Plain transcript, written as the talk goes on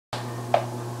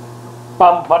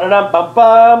Bum, ba-da-dum, bum,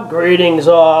 bum. Greetings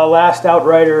all, Last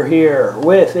Outrider here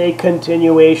with a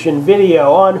continuation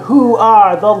video on who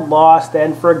are the lost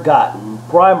and forgotten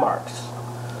Primarchs.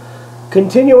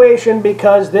 Continuation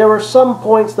because there were some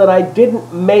points that I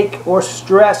didn't make or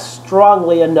stress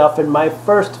strongly enough in my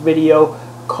first video,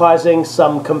 causing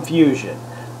some confusion.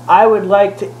 I would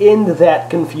like to end that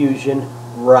confusion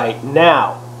right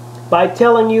now by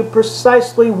telling you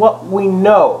precisely what we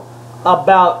know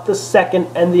about the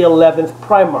 2nd and the 11th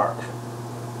Primarch.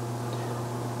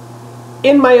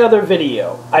 In my other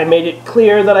video, I made it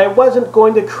clear that I wasn't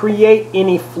going to create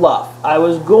any fluff. I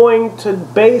was going to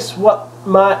base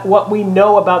what we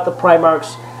know about the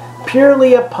Primarchs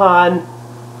purely upon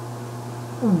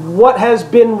what has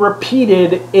been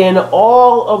repeated in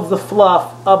all of the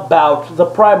fluff about the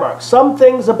Primarchs. Some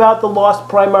things about the Lost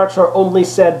Primarchs are only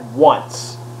said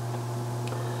once.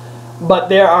 But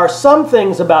there are some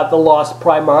things about the Lost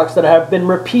Primarchs that have been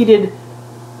repeated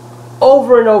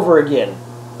over and over again,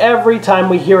 every time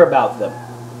we hear about them.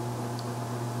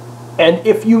 And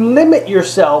if you limit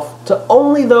yourself to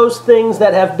only those things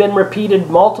that have been repeated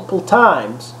multiple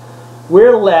times,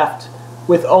 we're left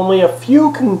with only a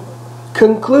few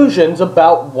conclusions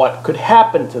about what could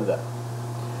happen to them.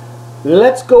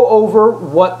 Let's go over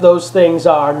what those things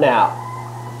are now.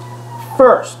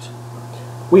 First,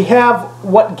 we have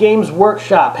what Games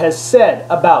Workshop has said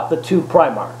about the two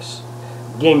Primarchs.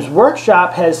 Games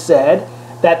Workshop has said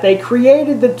that they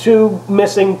created the two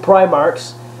missing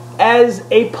Primarchs as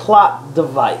a plot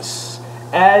device,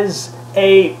 as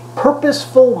a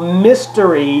purposeful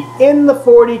mystery in the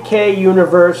 40K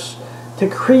universe to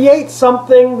create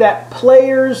something that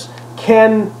players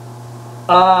can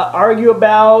argue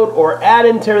about or add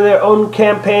into their own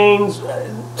campaigns,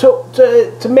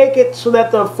 to make it so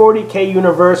that the 40K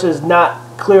universe is not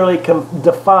clearly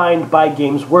defined by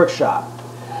Games Workshop.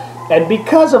 And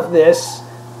because of this,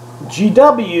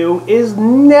 GW is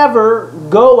never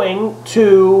going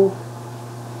to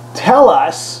tell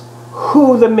us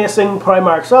who the missing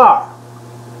Primarchs are,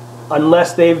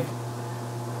 unless they've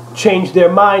changed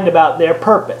their mind about their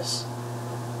purpose.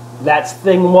 That's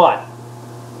thing one.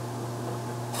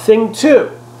 Thing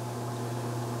two.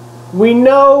 We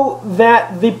know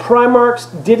that the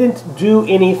Primarchs didn't do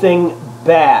anything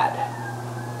bad,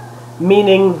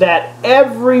 meaning that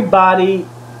everybody,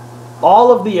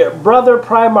 all of the brother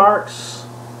Primarchs,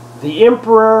 the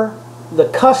Emperor, the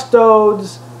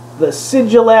Custodes, the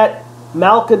Sigillet,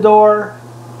 Malcador,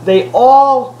 they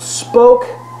all spoke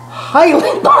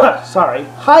highly,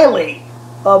 highly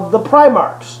of the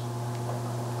Primarchs.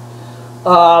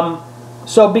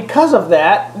 So because of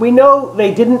that, we know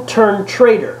they didn't turn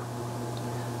traitor.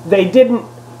 They didn't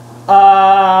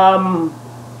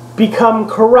become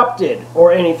corrupted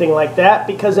or anything like that,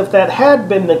 because if that had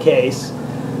been the case,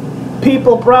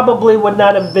 people probably would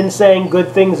not have been saying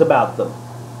good things about them.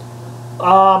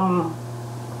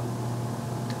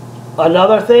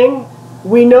 Another thing,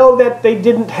 we know that they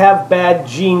didn't have bad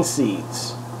gene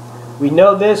seeds. We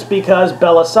know this because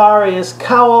Belisarius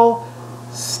Cowell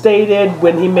stated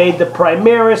when he made the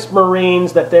Primaris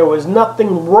Marines that there was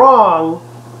nothing wrong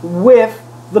with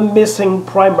the missing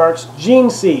Primarchs' gene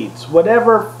seeds.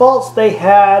 Whatever faults they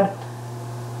had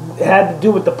to do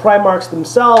with the Primarchs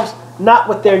themselves, not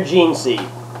with their gene seed.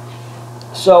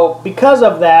 So because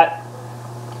of that,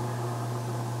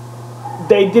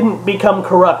 they didn't become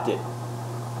corrupted.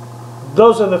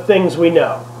 Those are the things we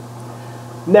know.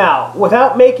 Now,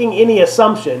 without making any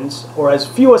assumptions, or as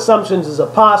few assumptions as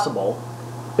possible,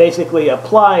 basically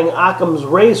applying Occam's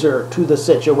razor to the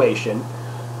situation,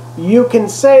 you can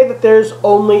say that there's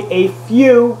only a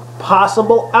few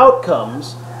possible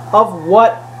outcomes of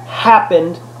what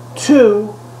happened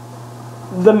to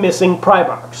the missing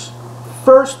Primarchs.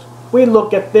 First, we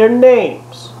look at their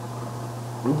names: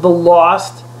 the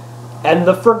Lost and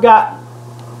the Forgotten.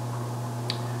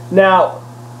 Now,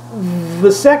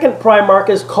 the second Primarch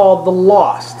is called the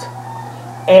Lost,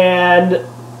 and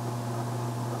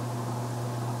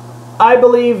I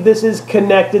believe this is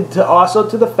connected also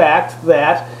to the fact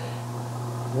that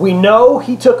we know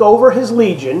he took over his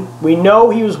legion. We know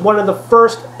he was one of the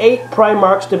first 8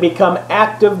 Primarchs to become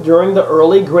active during the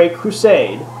early Great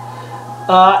Crusade.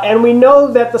 And we know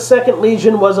that the 2nd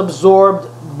Legion was absorbed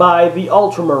by the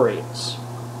Ultramarines.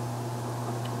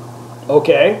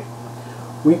 Okay.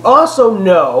 We also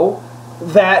know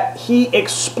that he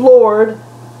explored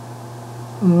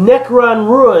Necron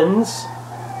ruins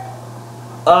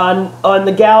on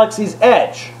the galaxy's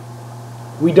edge.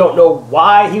 We don't know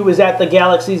why he was at the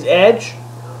galaxy's edge,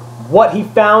 what he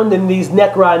found in these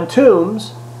Necron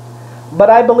tombs, but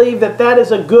I believe that that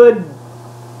is a good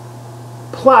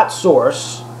plot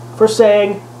source for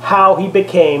saying how he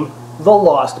became the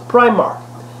Lost Primarch.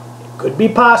 It could be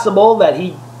possible that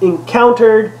he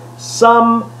encountered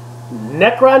some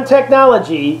Necron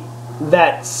technology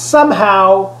that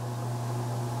somehow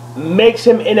makes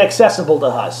him inaccessible to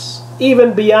us,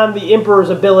 even beyond the Emperor's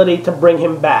ability to bring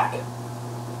him back.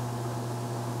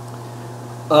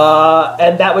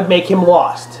 And that would make him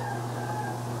lost.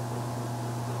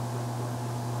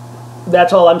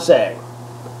 That's all I'm saying.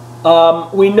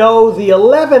 We know the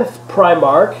 11th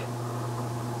Primarch.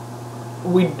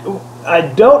 I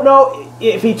don't know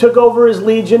if he took over his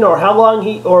legion or how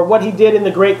long or what he did in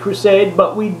the Great Crusade,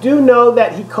 but we do know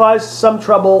that he caused some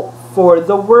trouble for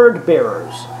the word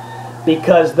bearers,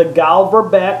 because the Gal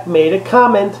Verbeck made a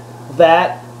comment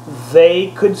that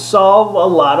they could solve a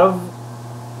lot of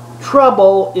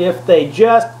trouble if they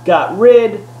just got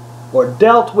rid or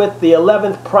dealt with the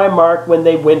 11th Primarch when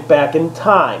they went back in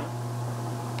time.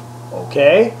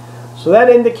 Okay? So that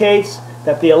indicates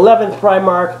that the 11th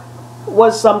Primarch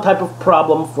was some type of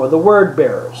problem for the word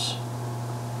bearers.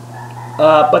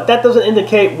 But that doesn't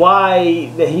indicate why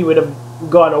he would have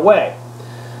gone away.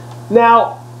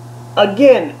 Now,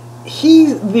 again,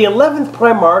 the 11th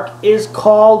Primarch is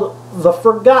called the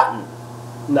Forgotten,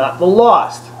 not the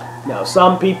Lost. Now,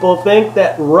 some people think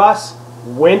that Russ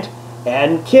went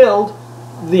and killed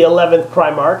the 11th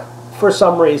Primarch for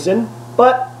some reason,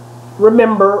 but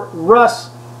remember,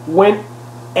 Russ went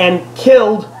and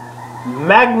killed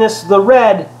Magnus the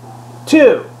Red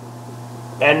too,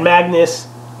 and Magnus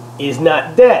is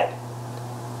not dead.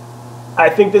 I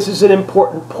think this is an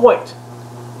important point.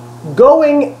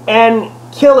 Going and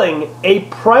killing a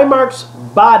Primarch's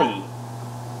body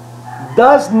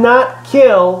does not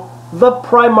kill the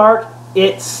Primarch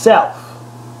itself.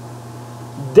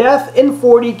 Death in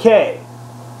 40K.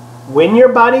 When your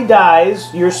body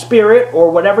dies, your spirit, or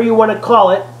whatever you want to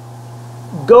call it,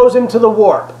 goes into the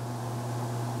warp.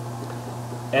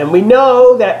 And we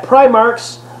know that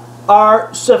Primarchs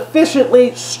are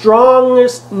sufficiently strong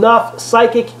enough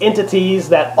psychic entities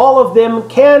that all of them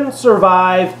can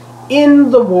survive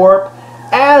in the warp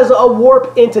as a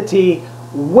warp entity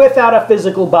without a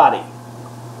physical body.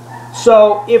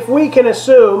 So if we can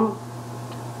assume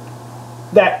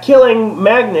that killing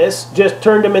Magnus just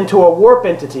turned him into a warp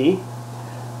entity,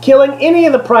 killing any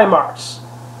of the Primarchs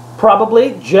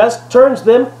probably just turns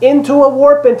them into a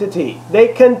warp entity. They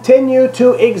continue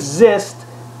to exist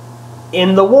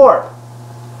in the warp.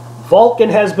 Vulcan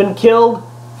has been killed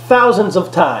thousands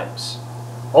of times.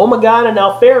 Omegon and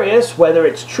Alfarius, whether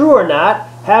it's true or not,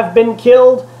 have been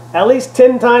killed at least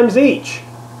 10 times each,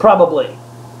 probably.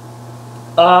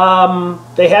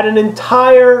 They had an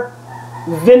entire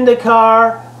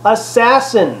Vindicar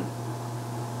assassin.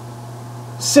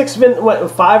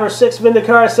 5 or 6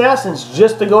 Vindicar assassins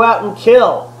just to go out and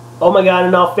kill Omegon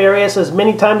and Alfarius as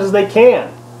many times as they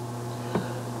can.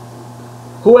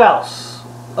 Who else?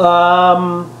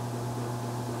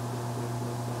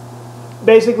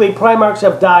 Basically, Primarchs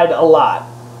have died a lot.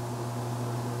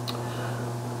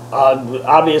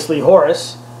 Obviously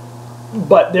Horus,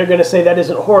 but they're going to say that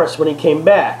isn't Horus when he came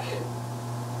back.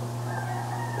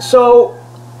 So,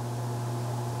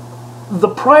 the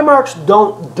Primarchs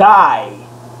don't die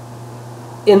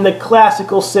in the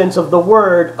classical sense of the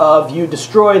word of you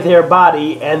destroy their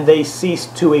body and they cease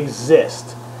to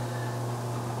exist.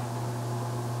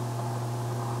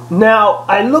 Now,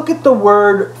 I look at the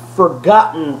word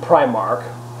Forgotten Primarch,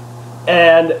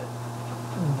 and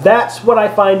that's what I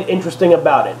find interesting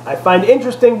about it. I find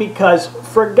interesting because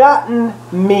forgotten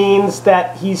means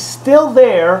that he's still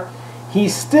there,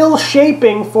 he's still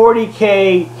shaping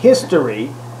 40K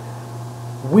history,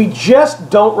 we just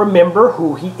don't remember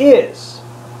who he is.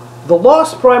 The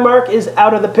Lost Primarch is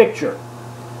out of the picture.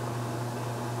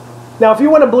 Now, if you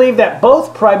want to believe that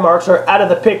both Primarchs are out of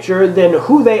the picture, then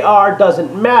who they are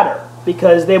doesn't matter,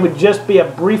 because they would just be a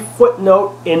brief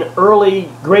footnote in early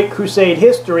Great Crusade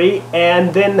history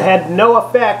and then had no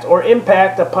effect or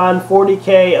impact upon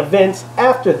 40K events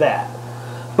after that.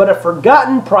 But a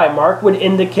forgotten Primarch would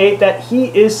indicate that he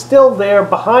is still there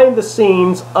behind the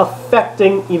scenes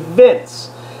affecting events.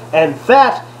 And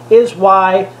that is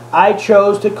why I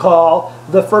chose to call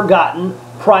the Forgotten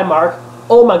Primarch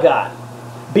Omegon.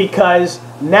 Because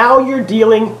now you're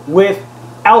dealing with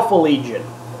Alpha Legion.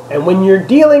 And when you're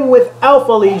dealing with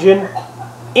Alpha Legion,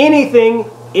 anything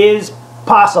is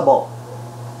possible.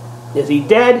 Is he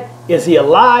dead? Is he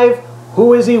alive?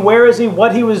 Who is he? Where is he?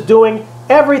 What he was doing?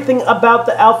 Everything about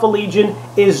the Alpha Legion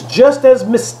is just as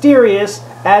mysterious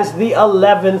as the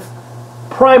 11th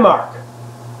Primarch.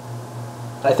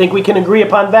 I think we can agree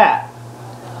upon that.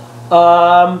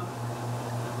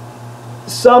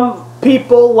 Some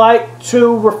people like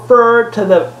to refer to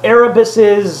the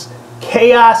Erebus's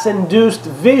chaos-induced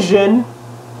vision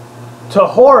to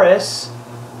Horus,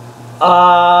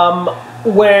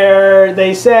 where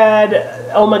they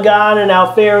said Omegon and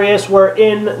Alpharius were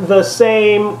in the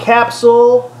same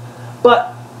capsule.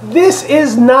 But this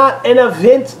is not an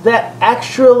event that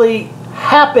actually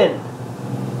happened.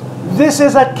 This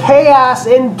is a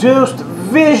chaos-induced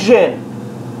vision.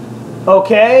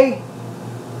 Okay?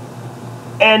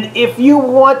 And if you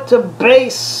want to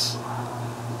base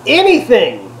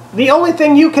anything, the only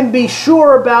thing you can be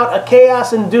sure about a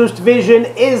chaos-induced vision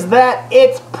is that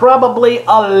it's probably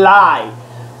a lie.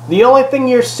 The only thing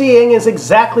you're seeing is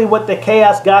exactly what the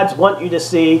chaos gods want you to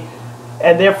see,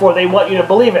 and therefore they want you to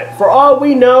believe it. For all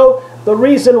we know, the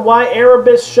reason why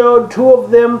Erebus showed two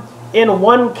of them in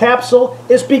one capsule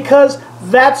is because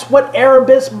that's what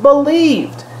Erebus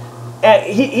believed.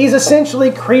 He's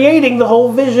essentially creating the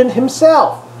whole vision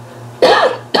himself.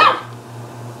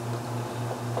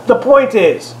 The point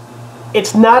is,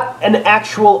 it's not an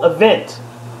actual event.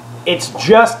 It's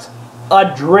just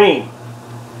a dream.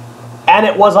 And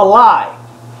it was a lie,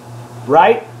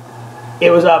 right? It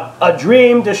was a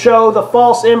dream to show the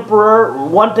false emperor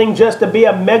wanting just to be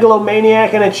a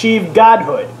megalomaniac and achieve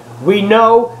godhood. We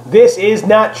know this is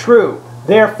not true.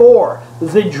 Therefore,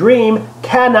 the dream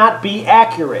cannot be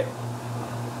accurate.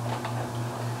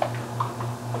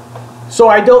 So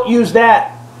I don't use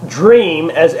that dream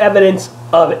as evidence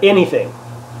of anything.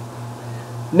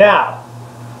 Now,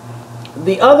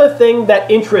 the other thing that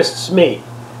interests me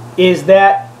is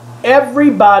that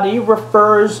everybody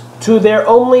refers to there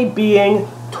only being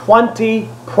 20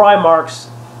 Primarchs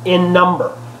in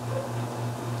number.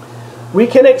 We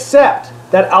can accept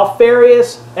that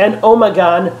Alpharius and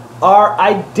Omegon are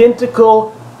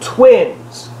identical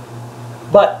twins,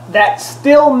 but that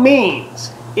still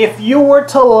means if you were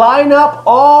to line up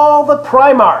all the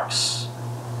Primarchs,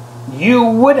 you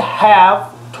would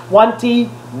have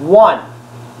 21.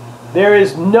 There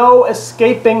is no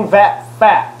escaping that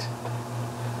fact.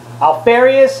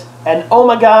 Alpharius and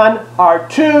Omegon are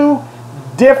two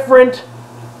different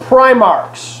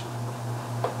Primarchs.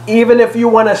 Even if you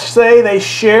want to say they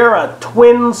share a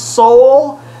twin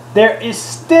soul, there is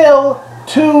still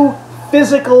two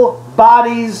physical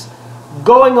bodies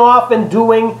going off and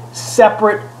doing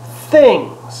separate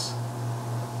things.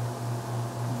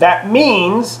 That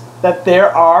means that there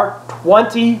are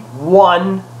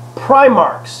 21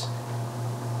 Primarchs.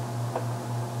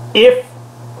 If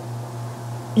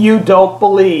you don't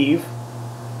believe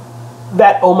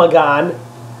that Omegon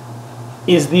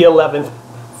is the 11th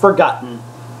forgotten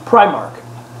Primarch.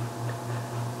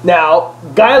 Now,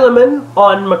 Guilliman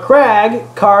on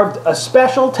Macragge carved a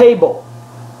special table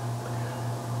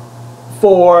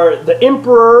for the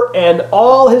Emperor and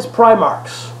all his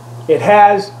Primarchs. It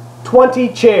has 20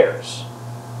 chairs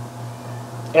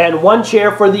and 1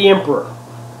 chair for the Emperor.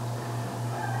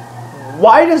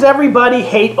 Why does everybody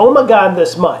hate Omegon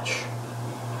this much?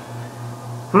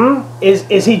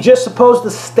 Is he just supposed to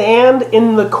stand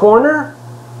in the corner?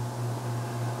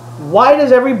 Why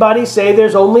does everybody say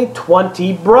there's only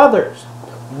 20 brothers?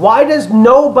 Why does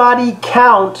nobody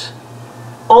count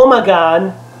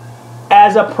Omegon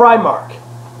as a Primarch?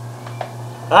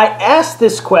 I ask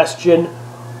this question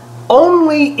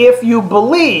only if you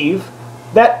believe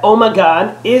that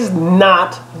Omegon is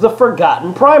not the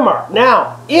forgotten Primarch.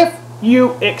 Now, if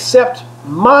you accept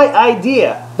my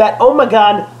idea that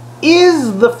Omegon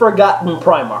is the forgotten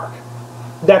Primarch,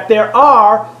 that there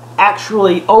are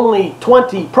actually only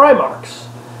 20 Primarchs,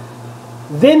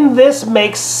 then this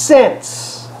makes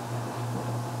sense.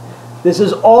 This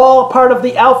is all part of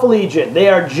the Alpha Legion. They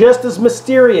are just as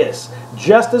mysterious,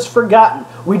 just as forgotten.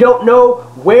 We don't know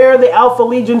where the Alpha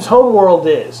Legion's homeworld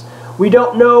is. We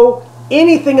don't know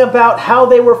anything about how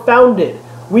they were founded.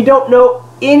 We don't know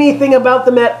anything about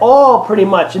them at all, pretty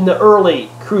much, in the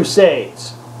early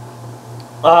Crusades.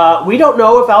 We don't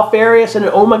know if Alpharius and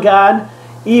Omegon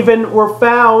even were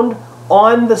found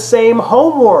on the same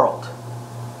homeworld.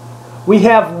 We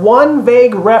have one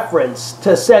vague reference to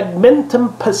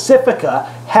Segmentum Pacifica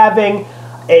having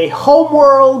a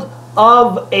homeworld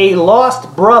of a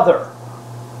lost brother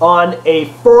on a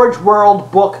Forge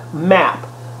World book map.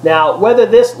 Now, whether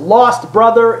this lost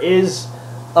brother is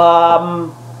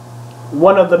one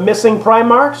of the missing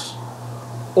Primarchs,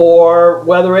 or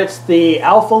whether it's the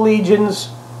Alpha Legion's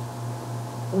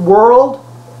world,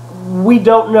 we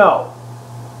don't know.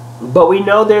 But we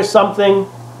know there's something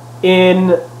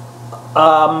in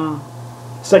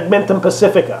Segmentum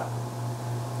Pacifica.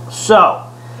 So,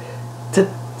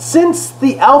 since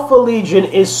the Alpha Legion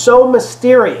is so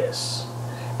mysterious,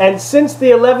 and since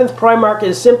the 11th Primarch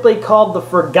is simply called the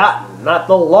Forgotten, Forgotten, not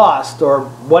the Lost or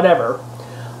whatever.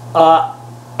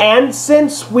 And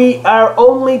since we are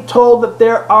only told that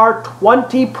there are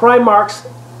 20 Primarchs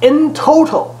in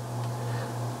total,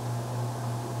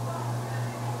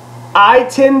 I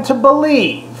tend to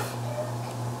believe,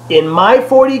 in my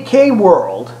 40k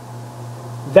world,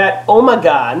 that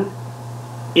Omegon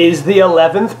is the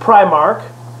 11th Primarch,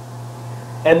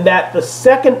 and that the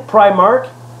second Primarch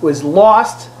was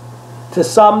lost to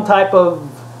some type of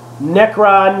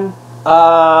Necron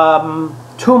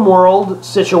Tomb World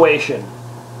situation.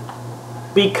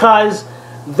 Because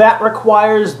that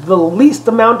requires the least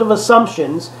amount of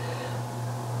assumptions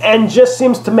and just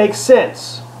seems to make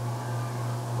sense.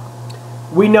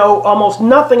 We know almost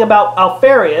nothing about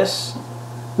Alfarius,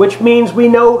 which means we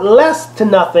know less to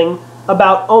nothing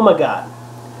about Omegon.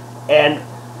 And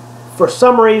for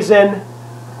some reason,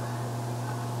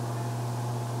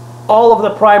 all of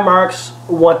the Primarchs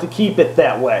want to keep it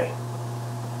that way.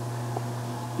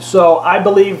 So I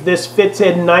believe this fits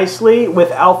in nicely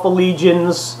with Alpha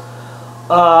Legion's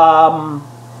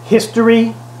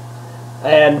history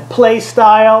and play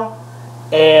style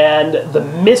and the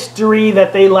mystery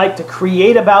that they like to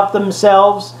create about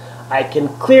themselves. I can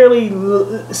clearly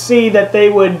see that they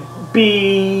would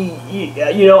be,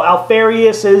 you know,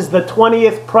 Alfarius is the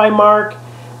 20th Primarch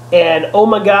and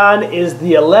Omegon is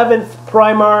the 11th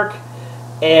Primarch,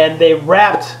 and they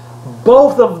wrapped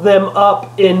both of them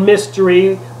up in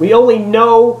mystery. We only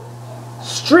know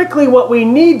strictly what we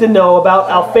need to know about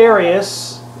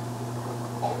Alfarius.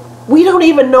 We don't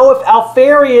even know if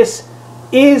Alfarius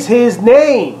is his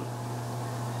name.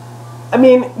 I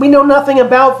mean, we know nothing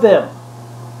about them.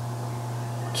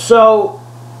 So,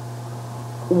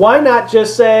 why not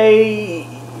just say,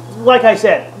 like I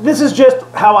said, this is just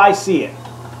how I see it.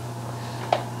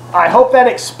 I hope that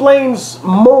explains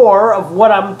more of what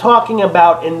I'm talking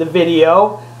about in the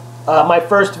video, my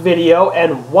first video,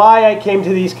 and why I came to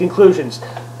these conclusions.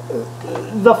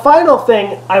 The final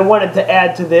thing I wanted to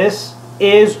add to this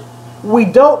is we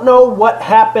don't know what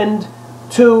happened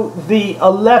to the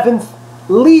 11th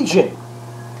Legion.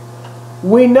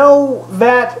 We know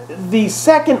that the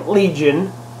 2nd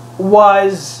Legion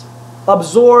was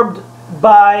absorbed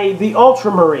by the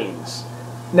Ultramarines.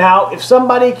 Now, if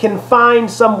somebody can find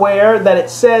somewhere that it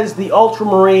says the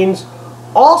Ultramarines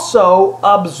also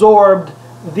absorbed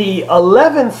the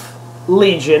 11th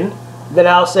Legion, then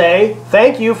I'll say,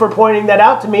 thank you for pointing that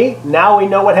out to me. Now we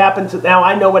know what happened to, now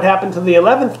I know what happened to the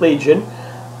 11th Legion.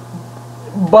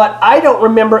 But I don't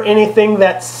remember anything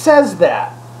that says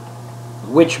that,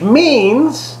 which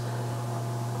means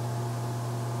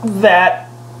that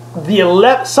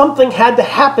something had to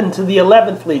happen to the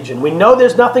 11th Legion. We know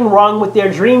there's nothing wrong with their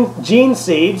gene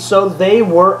seeds, so they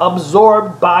were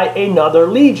absorbed by another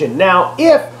Legion. Now,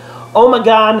 if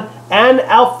Omegon and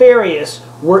Alfarius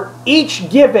were each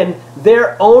given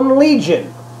their own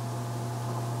Legion,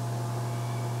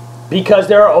 because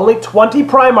there are only 20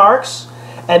 Primarchs,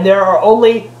 and there are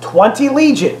only 20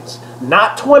 Legions,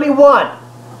 not 21.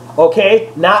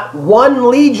 Okay, not one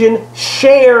Legion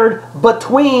shared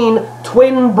between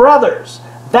twin brothers.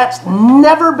 That's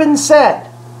never been said.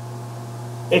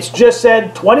 It's just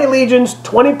said 20 Legions,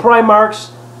 20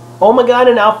 Primarchs. Omegon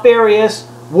and Alfarius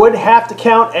would have to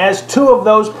count as 2 of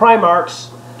those Primarchs.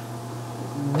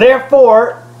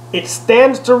 Therefore, it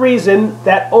stands to reason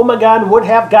that Omegon would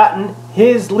have gotten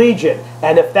his Legion.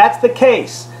 And if that's the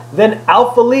case, then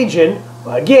Alpha Legion,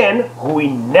 again, who we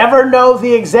never know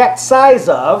the exact size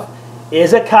of,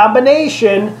 is a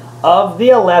combination of the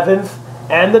 11th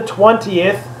and the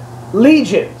 20th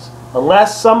Legions.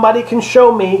 Unless somebody can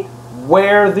show me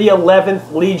where the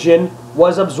 11th Legion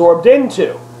was absorbed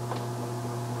into.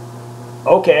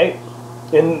 Okay,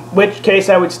 in which case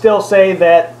I would still say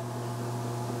that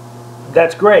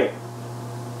that's great.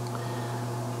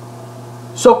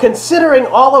 So considering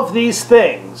all of these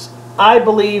things, I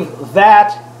believe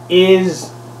that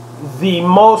is the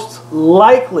most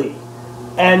likely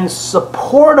and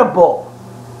supportable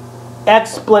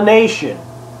explanation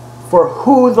for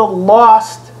who the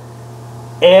lost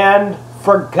and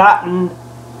forgotten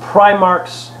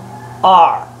Primarchs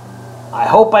are. I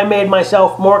hope I made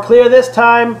myself more clear this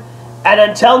time, and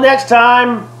until next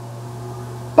time,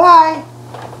 bye!